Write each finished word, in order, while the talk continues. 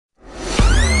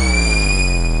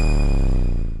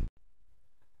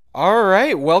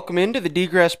right, welcome into the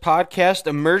Degress Podcast,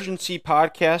 Emergency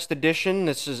Podcast Edition.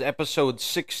 This is episode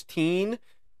 16,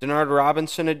 Denard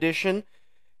Robinson edition.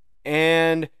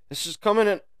 And this is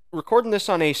recording this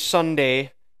on a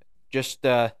Sunday. Just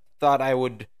thought I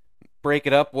would break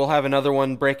it up. We'll have another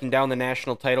one breaking down the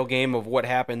national title game of what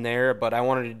happened there, but I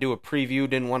wanted to do a preview,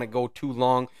 didn't want to go too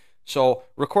long. So,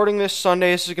 recording this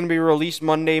Sunday, this is going to be released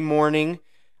Monday morning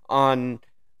on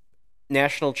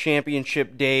National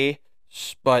Championship Day,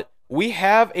 but we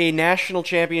have a national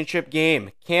championship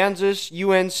game. Kansas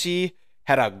UNC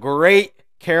had a great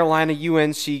Carolina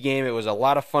UNC game. It was a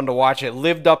lot of fun to watch. It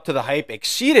lived up to the hype,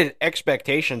 exceeded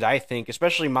expectations, I think,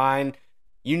 especially mine.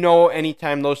 You know,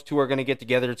 anytime those two are going to get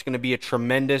together, it's going to be a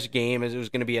tremendous game, as it was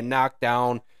going to be a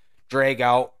knockdown,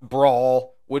 drag-out,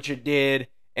 brawl, which it did,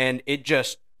 and it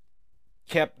just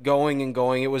kept going and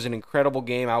going. It was an incredible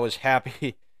game. I was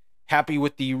happy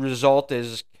with the result,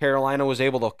 as Carolina was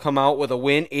able to come out with a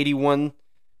win,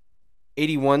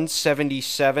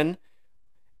 81-77.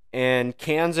 And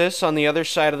Kansas, on the other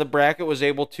side of the bracket, was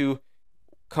able to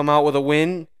come out with a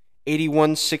win,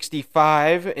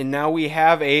 81-65. And now we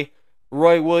have a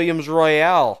Roy Williams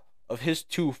Royale of his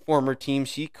two former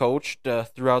teams he coached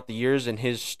throughout the years in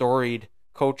his storied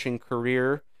coaching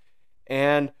career.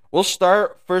 And we'll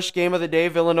start first game of the day,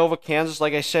 Villanova, Kansas.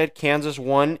 Like I said, Kansas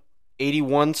won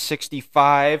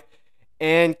 81-65,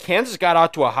 and Kansas got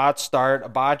out to a hot start.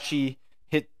 Abachi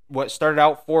hit what started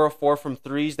out 4 of 4 from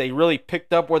threes. They really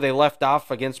picked up where they left off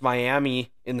against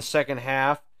Miami in the second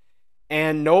half.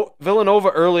 And Villanova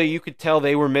early, you could tell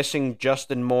they were missing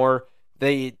Justin Moore.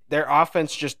 Their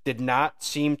offense just did not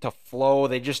seem to flow.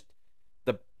 They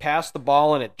passed the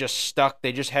ball and it just stuck.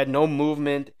 They just had no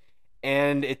movement,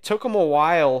 and it took them a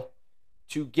while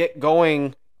to get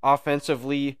going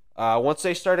offensively. Once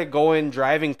they started going,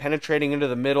 driving, penetrating into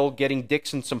the middle, getting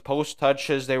Dixon some post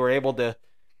touches, they were able to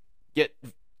get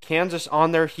Kansas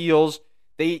on their heels.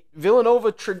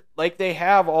 Villanova, like they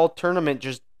have all tournament,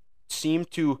 just seemed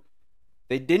to,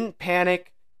 they didn't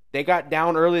panic. They got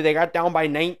down early. They got down by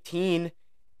 19,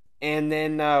 and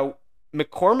then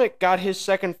McCormick got his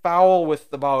second foul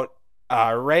with about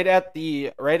right at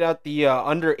the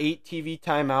under 8 TV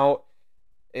timeout.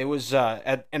 It was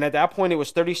at that point it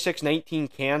was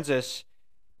 36-19 Kansas,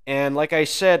 and like I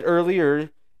said earlier,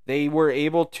 they were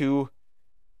able to,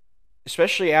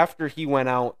 especially after he went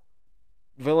out,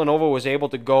 Villanova was able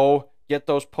to go get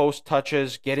those post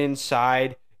touches, get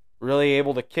inside, really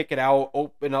able to kick it out,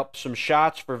 open up some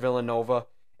shots for Villanova,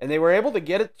 and they were able to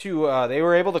get it to they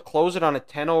were able to close it on a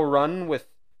 10-0 run with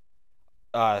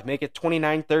make it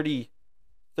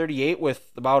 29-38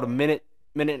 with about a minute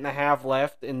and a half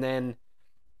left, and then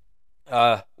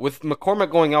with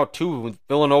McCormick going out too,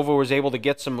 Villanova was able to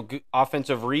get some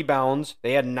offensive rebounds.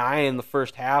 They had 9 in the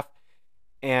first half,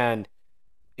 and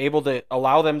able to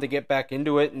allow them to get back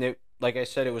into it. And like I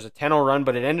said, it was a 10-0 run,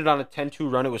 but it ended on a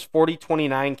 10-2 run. It was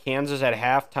 40-29 Kansas at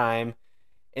halftime.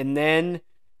 And then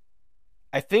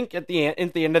I think at the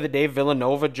end of the day,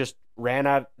 Villanova just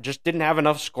didn't have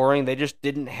enough scoring. They just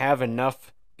didn't have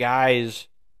enough guys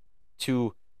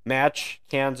to match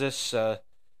Kansas.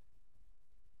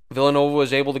 Villanova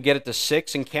was able to get it to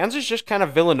 6, and Kansas just kind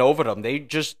of Villanova them.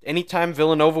 Anytime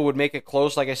Villanova would make it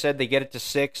close, like I said, they get it to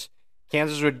 6.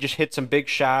 Kansas would just hit some big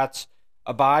shots.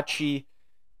 Abachi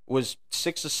was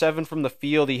 6 of 7 from the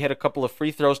field. He hit a couple of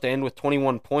free throws to end with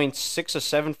 21 points, 6 of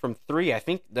 7 from 3. I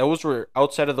think those were,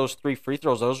 outside of those 3 free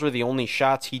throws, those were the only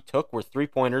shots he took were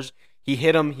 3-pointers. He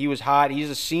hit them. He was hot. He's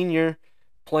a senior,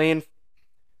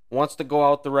 wants to go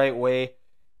out the right way.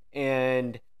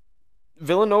 And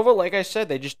Villanova, like I said,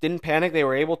 they just didn't panic. They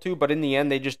were able to, but in the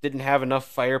end, they just didn't have enough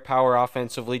firepower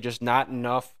offensively, just not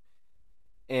enough.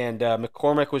 And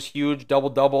McCormick was huge,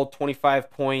 double-double, 25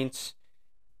 points.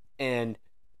 And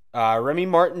Remy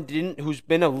Martin who's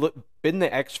been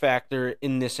the X factor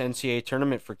in this NCAA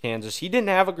tournament for Kansas. He didn't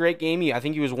have a great game. I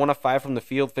think he was 1 of 5 from the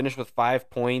field, finished with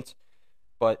 5 points.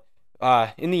 But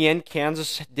in the end,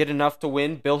 Kansas did enough to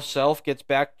win. Bill Self goes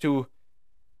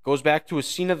back to a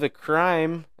scene of the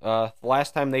crime. The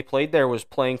last time they played there was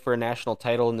playing for a national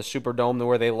title in the Superdome,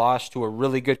 where they lost to a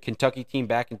really good Kentucky team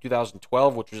back in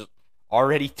 2012, which was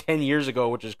already 10 years ago,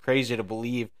 which is crazy to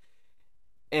believe.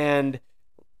 And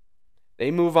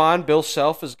they move on. Bill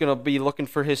Self is going to be looking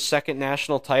for his second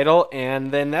national title,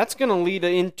 and then that's going to lead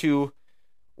into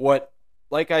what,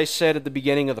 like I said at the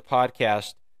beginning of the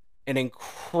podcast, an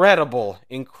incredible,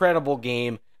 incredible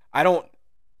game. I don't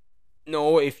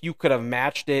know if you could have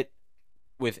matched it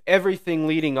with everything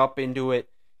leading up into it.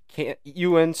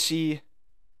 UNC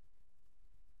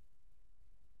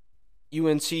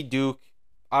Duke,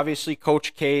 obviously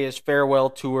Coach K, his farewell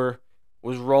tour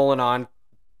was rolling on.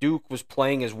 Duke was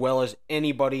playing as well as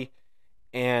anybody.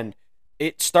 And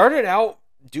it started out,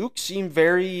 Duke seemed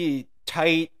very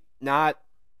tight, not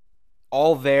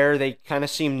all there. They kind of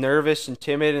seemed nervous and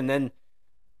timid. And then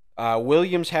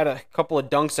Williams had a couple of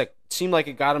dunks that seemed like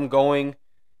it got him going.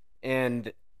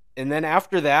 And then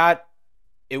after that,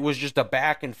 it was just a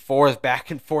back and forth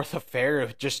affair. It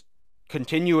was just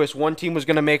continuous. One team was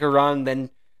going to make a run,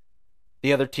 then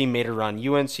the other team made a run.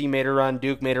 UNC made a run,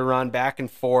 Duke made a run, back and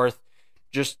forth.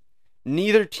 Just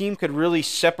neither team could really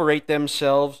separate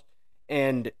themselves,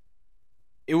 and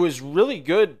it was really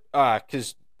good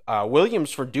because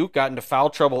Williams for Duke got into foul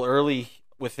trouble early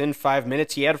within 5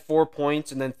 minutes. He had 4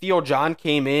 points, and then Theo John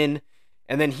came in,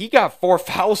 and then he got 4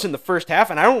 fouls in the first half,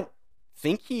 and I don't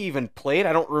think he even played.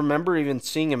 I don't remember even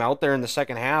seeing him out there in the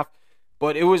second half,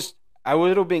 but it was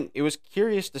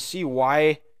curious to see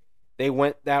why they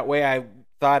went that way. I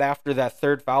thought after that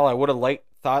third foul, I would have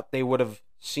thought they would have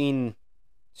seen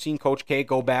Coach K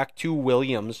go back to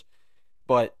Williams,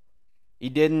 but he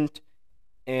didn't.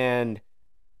 And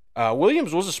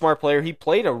Williams was a smart player. He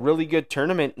played a really good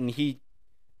tournament, and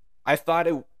I thought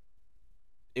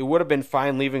it would have been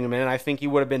fine leaving him in. I think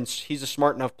he's a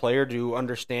smart enough player to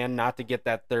understand not to get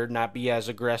that third, not be as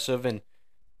aggressive, and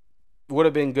would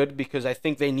have been good because I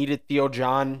think they needed Theo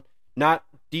John. Not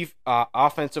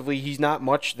offensively, he's not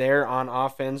much there on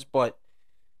offense, but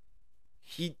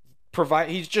he's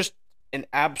just an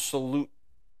absolute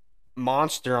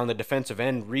monster on the defensive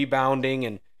end, rebounding,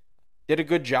 and did a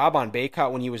good job on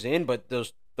Bacot when he was in, but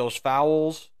those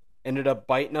fouls ended up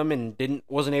biting him and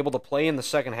wasn't able to play in the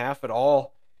second half at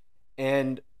all.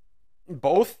 And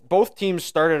both teams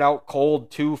started out cold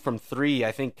too from three.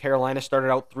 I think Carolina started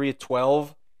out 3 of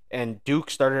 12 and Duke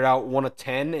started out 1 of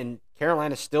 10, and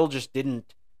Carolina still just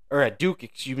didn't, or Duke,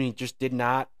 just did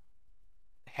not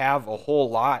have a whole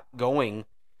lot going.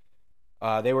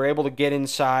 They were able to get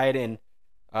inside, and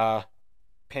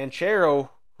Panchero,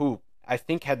 who I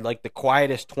think had like the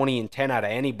quietest 20 and 10 out of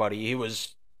anybody,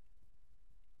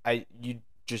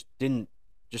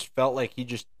 felt like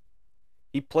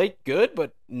he played good,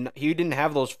 but he didn't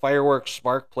have those fireworks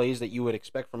spark plays that you would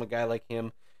expect from a guy like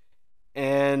him.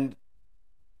 And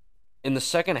in the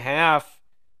second half,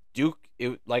 Duke,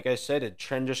 like I said, the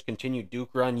trend just continued.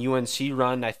 Duke run, UNC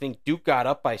run. I think Duke got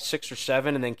up by 6 or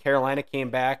 7, and then Carolina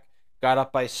came back, got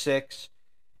up by 6,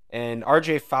 and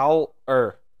RJ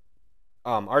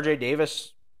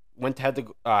Davis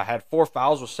had 4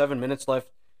 fouls with 7 minutes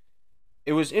left.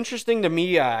 It was interesting to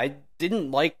me. I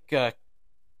didn't like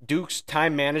Duke's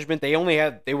time management. They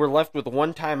were left with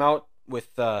 1 timeout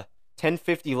with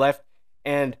 10:50 left,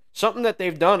 and something that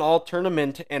they've done all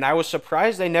tournament, and I was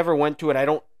surprised they never went to it. I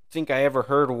don't think I ever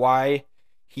heard why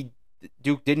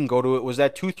Duke didn't go to it. Was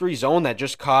that 2-3 zone that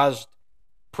just caused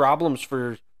problems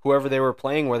for whoever they were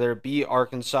playing, whether it be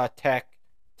Arkansas Tech,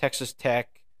 Texas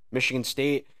Tech, Michigan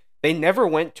State. They never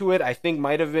went to it. I think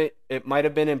it might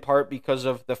have been in part because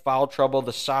of the foul trouble,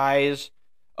 the size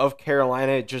of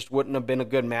Carolina. It just wouldn't have been a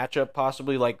good matchup,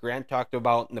 possibly, like Grant talked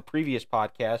about in the previous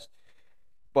podcast.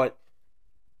 But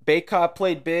Bacot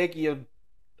played big. He had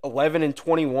 11 and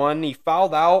 21. He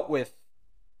fouled out with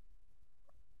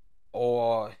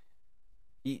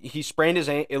he sprained his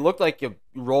ankle. It looked like he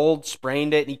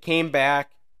sprained it, and he came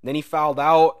back. Then he fouled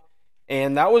out,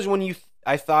 and that was when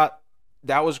I thought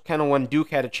that was kind of when Duke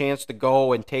had a chance to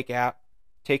go and take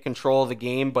control of the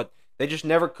game, but they just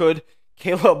never could.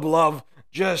 Caleb Love,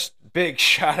 just big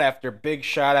shot after big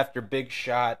shot after big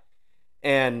shot,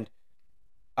 and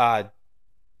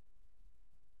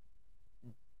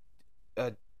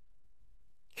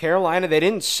Carolina, they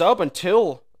didn't sub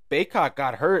until Bacot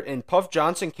got hurt, and Puff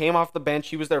Johnson came off the bench.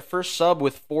 He was their first sub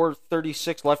with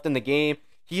 4:36 left in the game.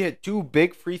 He had 2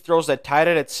 big free throws that tied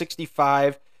it at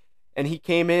 65, and he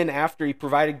came in after he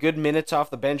provided good minutes off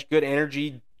the bench, good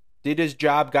energy, did his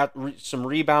job, got some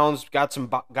rebounds,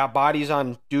 got bodies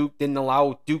on Duke, didn't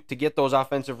allow Duke to get those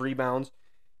offensive rebounds.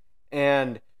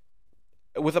 And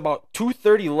with about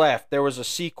 2:30 left, there was a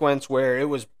sequence where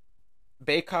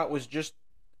Bacot was just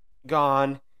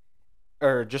gone,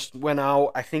 or just went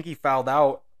out. I think he fouled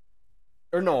out.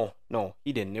 Or no,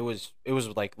 he didn't. It was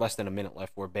like less than a minute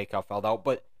left where Bacot fouled out,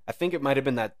 but I think it might have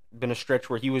been a stretch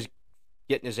where he was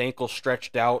getting his ankle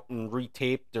stretched out and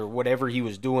retaped or whatever he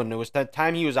was doing. It was that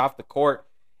time he was off the court,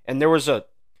 and there was a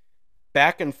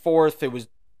back and forth. It was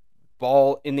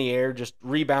ball in the air, just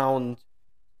rebound.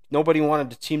 Nobody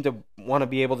seemed to want to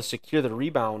be able to secure the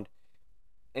rebound,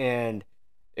 and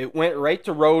it went right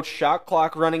to Roach, shot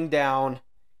clock running down,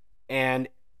 and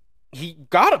he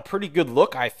got a pretty good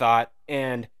look, I thought,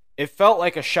 and it felt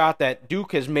like a shot that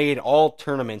Duke has made all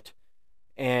tournament.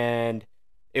 And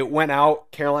It went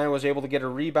out. Carolina was able to get a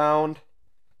rebound,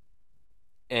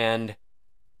 and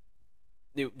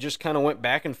it just kind of went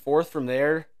back and forth from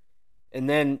there. And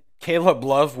then Caleb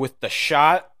Love with the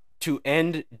shot to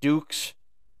end Duke's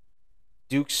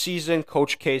season,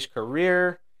 Coach K's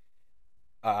career.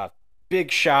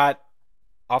 Big shot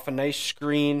off a nice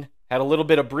screen. Had a little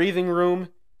bit of breathing room.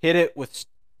 Hit it with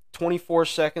 24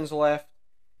 seconds left.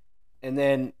 And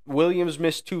then Williams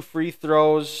missed 2 free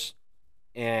throws.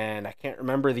 And I can't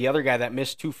remember the other guy that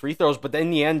missed 2 free throws. But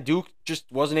in the end, Duke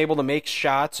just wasn't able to make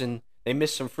shots. And they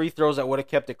missed some free throws that would have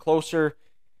kept it closer.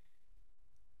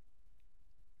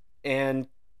 And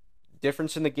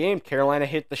difference in the game, Carolina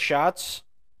hit the shots.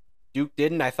 Duke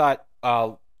didn't. I thought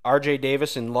R.J.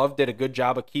 Davis and Love did a good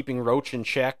job of keeping Roach in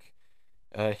check.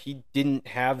 He didn't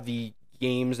have the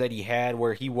games that he had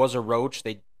where he was a Roach.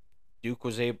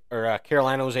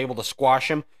 Carolina was able to squash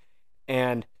him,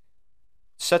 and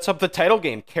sets up the title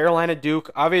game. Carolina Duke.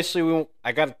 Obviously,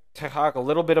 I got to talk a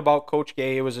little bit about Coach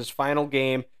Gay. It was his final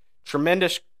game.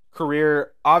 Tremendous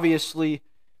career. Obviously,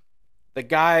 the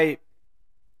guy,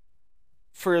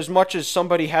 for as much as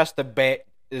somebody has to bet,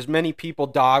 as many people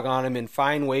dog on him and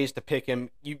find ways to pick him,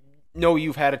 you know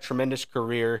you've had a tremendous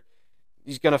career.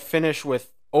 He's going to finish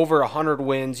with over 100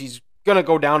 wins. He's going to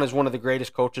go down as one of the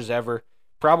greatest coaches ever,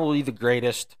 probably the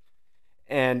greatest.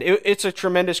 And it's a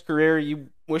tremendous career. You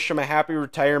wish him a happy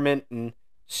retirement, and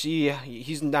see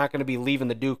he's not going to be leaving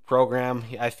the Duke program.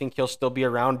 I think he'll still be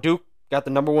around. Duke got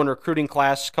the #1 recruiting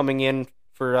class coming in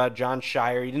for John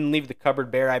Shire. He didn't leave the cupboard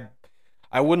bare.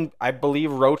 I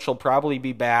believe Roach will probably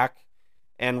be back.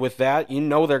 And with that, you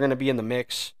know they're going to be in the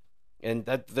mix. And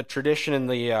that the tradition and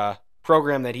the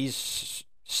program that he's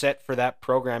set for that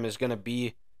program is going to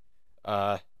be,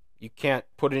 you can't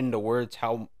put it into words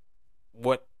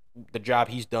what the job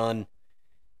he's done.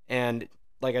 And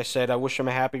like I said, I wish him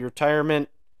a happy retirement.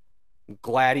 I'm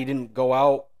glad he didn't go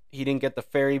out. He didn't get the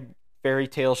fairy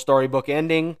tale storybook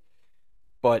ending.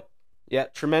 But yeah,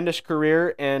 tremendous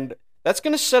career. And that's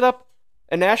going to set up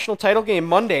a national title game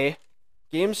Monday.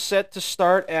 Game's set to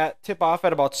start tip-off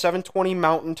at about 7:20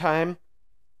 Mountain Time.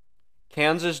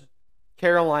 Kansas,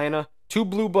 Carolina. 2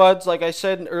 blue bloods, like I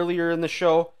said earlier in the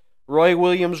show. Roy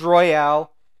Williams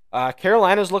Royale.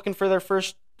 Carolina's looking for their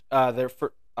first. They're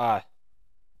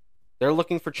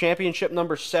looking for championship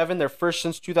number 7. Their first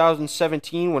since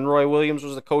 2017, when Roy Williams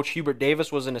was the coach. Hubert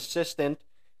Davis was an assistant,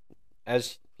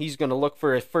 as he's going to look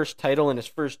for his first title in his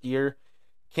first year.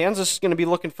 Kansas is going to be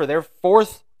looking for their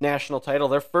 4th national title,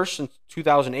 their first since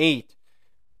 2008,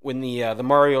 when the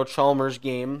Mario Chalmers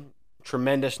game,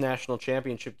 tremendous national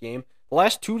championship game. The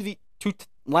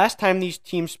last time these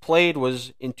teams played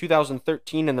was in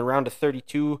 2013 in the round of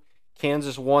 32.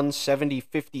 Kansas won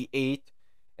 70-58,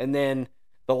 and then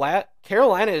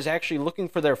Carolina is actually looking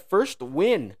for their first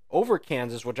win over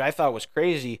Kansas, which I thought was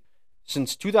crazy.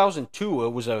 Since 2002, it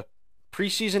was a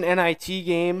preseason NIT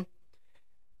game.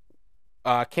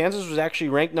 Kansas was actually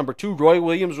ranked number 2. Roy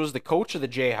Williams was the coach of the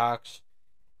Jayhawks,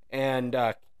 and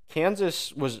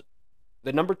Kansas was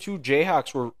the number 2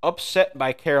 Jayhawks were upset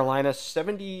by Carolina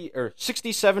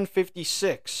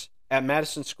 67-56 at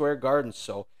Madison Square Garden.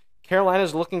 So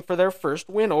Carolina's looking for their first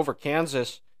win over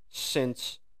Kansas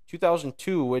since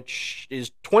 2002, which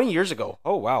is 20 years ago.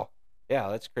 Oh, wow. Yeah,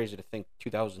 that's crazy to think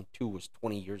 2002 was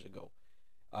 20 years ago.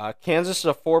 Kansas is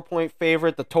a 4-point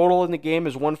favorite. The total in the game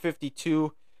is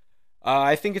 152.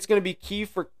 I think it's going to be key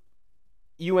for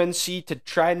UNC to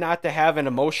try not to have an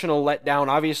emotional letdown.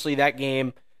 Obviously, that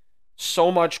game,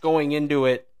 so much going into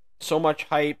it, so much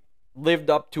hype,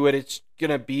 lived up to it. It's going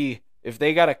to be, if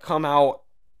they got to come out,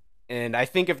 and I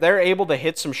think if they're able to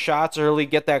hit some shots early,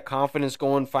 get that confidence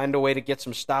going, find a way to get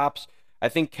some stops, I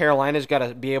think Carolina's got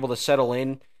to be able to settle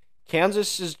in.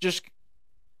 Kansas,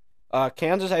 I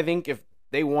think if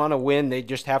they want to win, they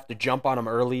just have to jump on them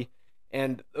early.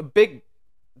 And the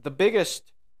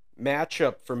biggest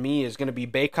matchup for me is going to be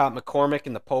Bacot McCormick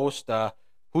in the post.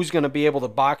 Who's going to be able to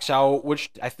box out,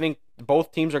 which I think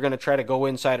both teams are going to try to go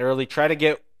inside early, try to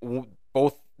get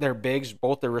both their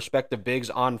respective bigs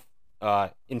on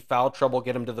in foul trouble,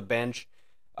 get them to the bench.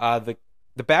 The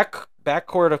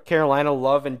backcourt of Carolina,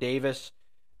 Love and Davis,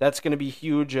 that's going to be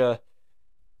huge.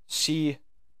 See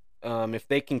if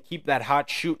they can keep that hot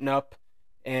shooting up.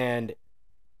 And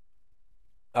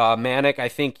Manek, I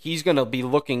think he's going to be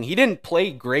looking. He didn't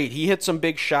play great. He hit some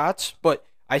big shots, but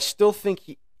I still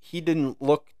think he didn't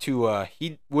look to.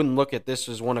 He wouldn't look at this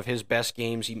as one of his best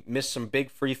games. He missed some big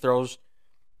free throws.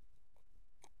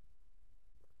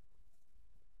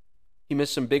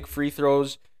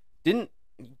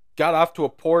 Got off to a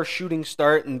poor shooting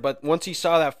start, but once he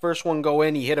saw that first one go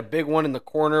in, he hit a big one in the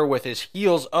corner with his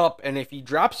heels up. And if he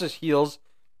drops his heels,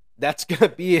 that's going to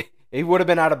be, he would have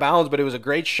been out of bounds, but it was a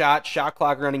great shot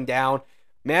clock running down.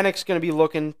 Manek's going to be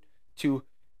looking to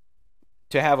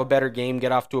have a better game,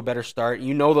 get off to a better start.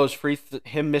 You know those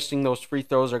him missing those free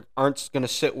throws aren't going to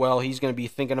sit well. He's going to be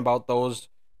thinking about those.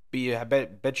 I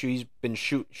bet you he's been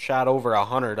shot over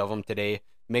 100 of them today.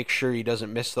 Make sure he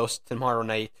doesn't miss those tomorrow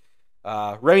night.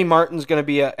 Remy Martin's going to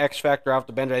be an X factor off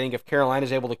the bench. I think if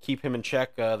Carolina's able to keep him in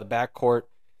check, the backcourt,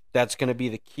 that's going to be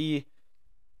the key.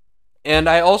 And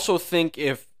I also think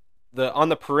if on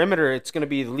the perimeter, it's going to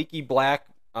be the Leaky Black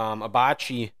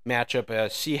Abachi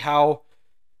matchup. See how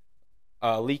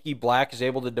Leaky Black is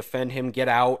able to defend him, get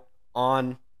out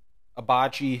on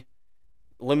Abachi,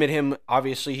 limit him.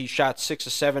 Obviously, he shot 6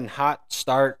 of 7, hot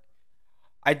start.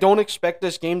 I don't expect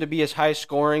this game to be as high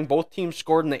scoring. Both teams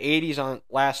scored in the 80s on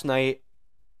last night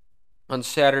on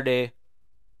Saturday.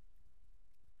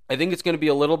 I think it's going to be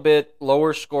a little bit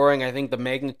lower scoring. I think the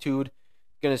magnitude,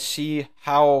 going to see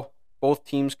how both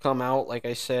teams come out, like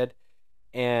I said,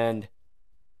 and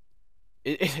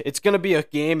it's going to be a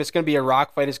game. It's going to be a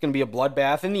rock fight. It's going to be a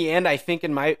bloodbath. In the end, I think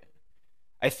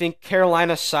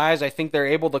Carolina's size, I think they're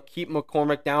able to keep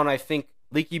McCormick down. I think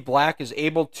Leaky Black is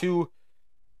able to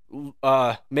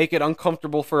make it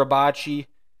uncomfortable for Abachi.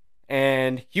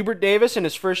 And Hubert Davis in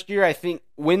his first year, I think,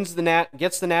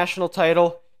 gets the national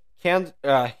title.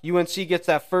 UNC gets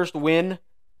that first win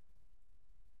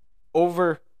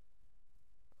over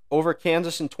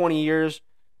Kansas in 20 years.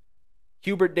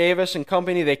 Hubert Davis and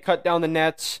company, they cut down the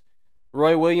nets.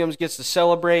 Roy Williams gets to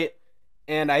celebrate.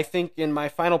 And I think in my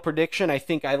final prediction, I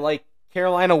think I like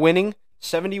Carolina winning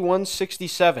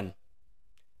 71-67.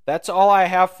 That's all I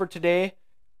have for today.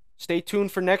 Stay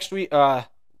tuned for next week,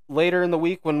 later in the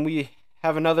week when we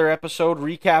have another episode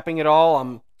recapping it all.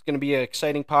 It's going to be an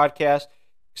exciting podcast.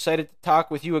 Excited to talk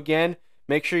with you again.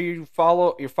 Make sure you're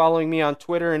following me on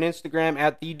Twitter and Instagram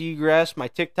at TheDegress, my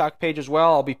TikTok page as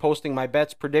well. I'll be posting my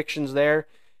bets, predictions there,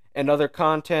 and other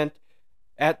content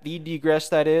at TheDegress,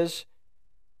 that is.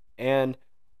 And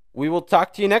we will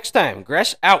talk to you next time.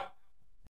 Gress out.